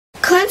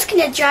Clint's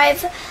gonna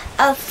drive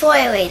a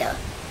four-wheeler.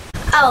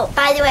 Oh,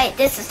 by the way,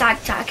 this is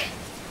Dog Talk. Hey,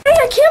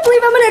 I can't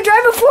believe I'm gonna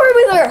drive a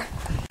four-wheeler.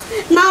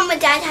 Mom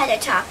and Dad had a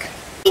talk. I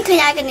think we're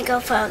not gonna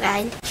go for a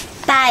ride.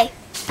 Bye.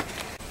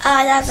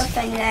 Oh, that was a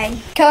fun ride.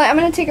 Kelly, I'm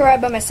gonna take a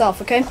ride by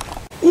myself, okay?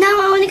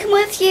 No, I wanna come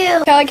with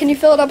you. Kelly, can you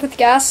fill it up with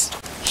gas?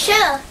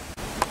 Sure.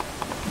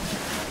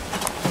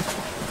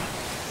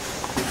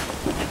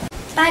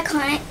 Bye,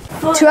 Clint.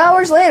 2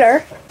 hours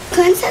later.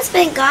 Clint has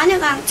been gone a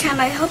long time.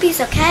 I hope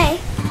he's okay.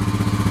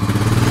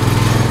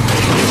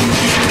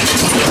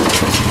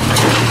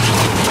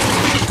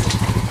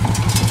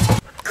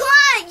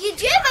 Clint, you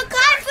drove a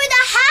car through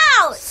the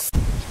house.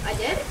 I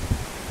did?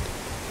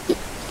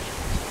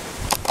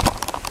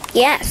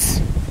 Yes.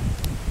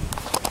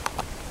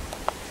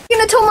 I'm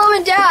gonna tell Mom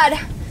and Dad.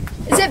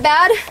 Is it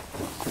bad?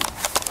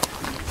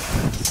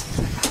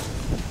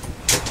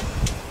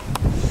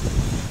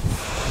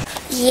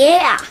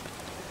 Yeah.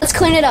 Let's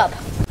clean it up.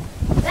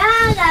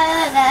 La la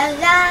la la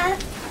la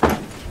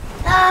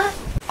la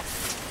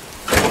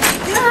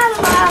la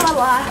la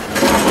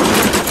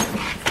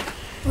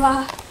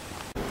la.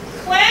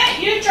 Clint,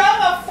 you drove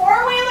a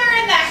four-wheeler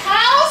in the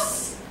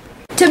house?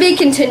 To be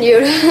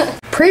continued.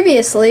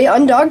 Previously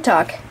on Dog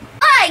Talk.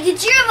 Why? You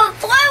drove a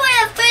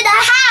four-wheeler through the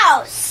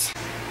house.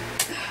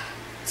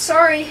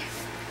 Sorry.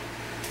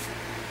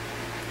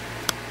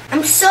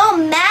 I'm so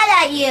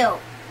mad at you.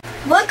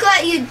 Look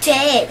what you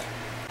did.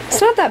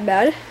 It's not that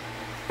bad.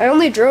 I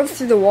only drove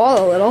through the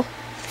wall a little.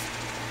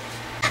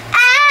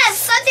 Ah,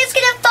 something's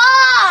gonna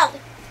fall.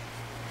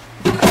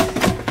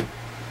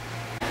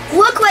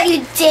 Look what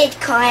you did,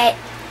 Clint.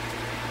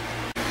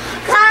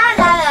 La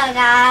la la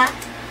la.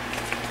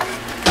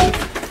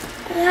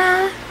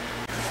 La.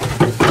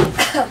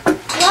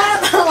 La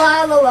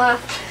la la la.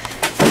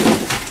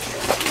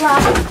 La.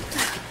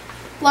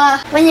 La.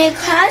 When you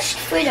crashed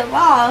through the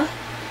wall,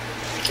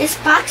 this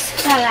box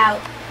fell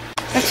out.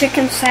 Let's look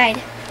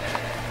inside.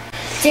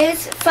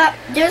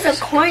 There's a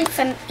coin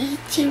from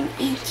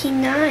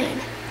 1889.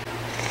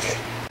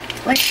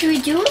 What should we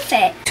do with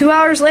it? 2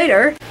 hours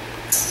later.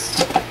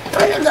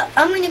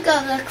 I'm gonna go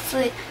look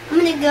for it. I'm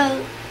gonna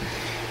go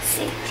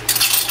see.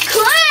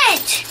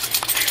 Clint!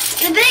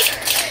 The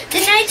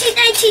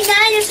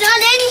 1999 is not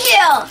in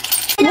here.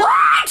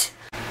 What?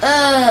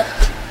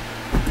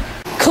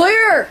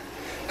 Clear.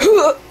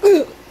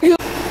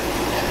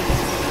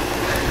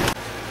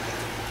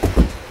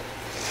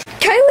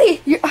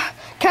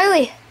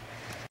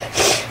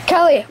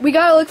 Kylie, we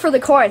gotta look for the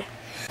coin.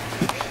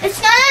 It's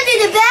not under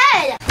the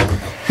bed.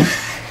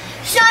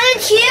 It's not in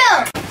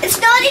here. It's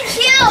not in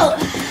here.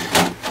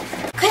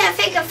 I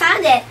think I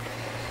found it.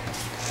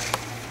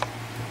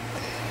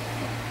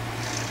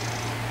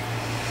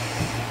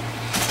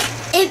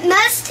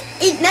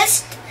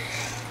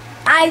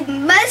 I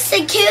must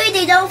have carried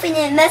it over and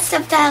it must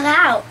have fell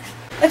out.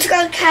 Let's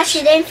go cash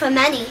it in for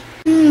money.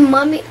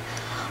 Mommy,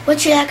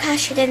 what should I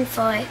cash it in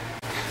for? Money!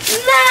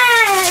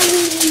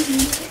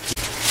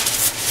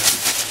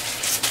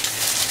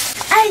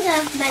 I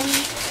love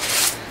money.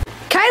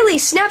 Kylie,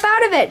 snap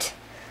out of it.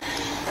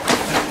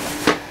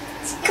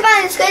 Come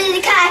on, let's go to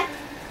the car.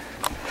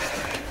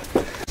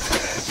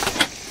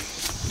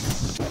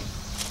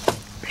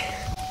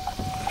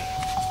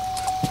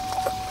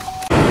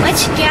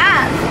 Let's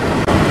drive.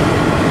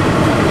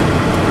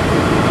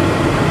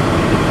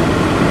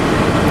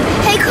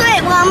 Hey,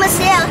 Clint, we're almost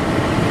there.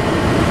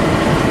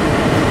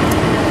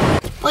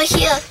 We're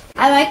here.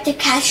 I like to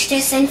cash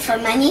this in for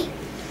money.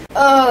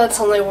 Oh, that's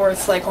only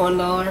worth like $1.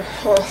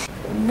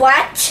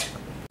 What?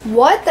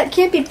 What? That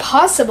can't be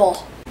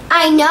possible.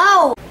 I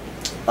know.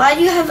 Why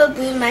do you have a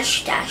blue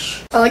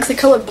mustache? I like the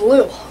color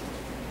blue.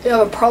 You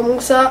have a problem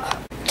with that?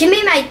 Give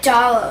me my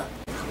dollar.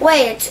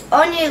 Wait, it's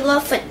only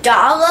worth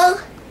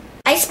 $1?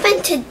 I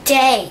spent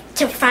today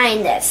to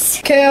find this.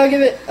 Okay,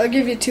 I'll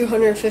give you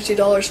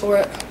 $250 for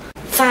it.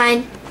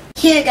 Fine.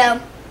 Here you go.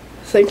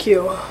 Thank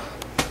you.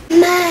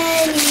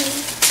 Money.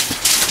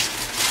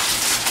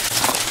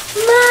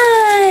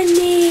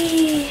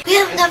 Money. We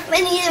have enough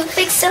money to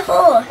fix the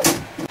hole.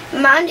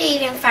 Mom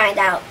didn't even find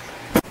out.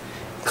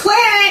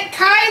 Clint,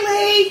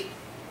 Kylie!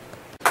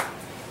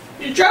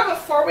 You drove a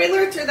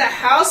four-wheeler through the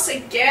house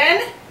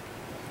again?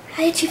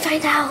 How did you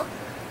find out?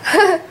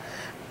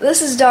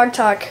 This is Dog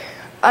Talk.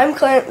 I'm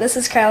Clint, this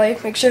is Kylie.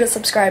 Make sure to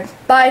subscribe.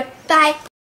 Bye. Bye.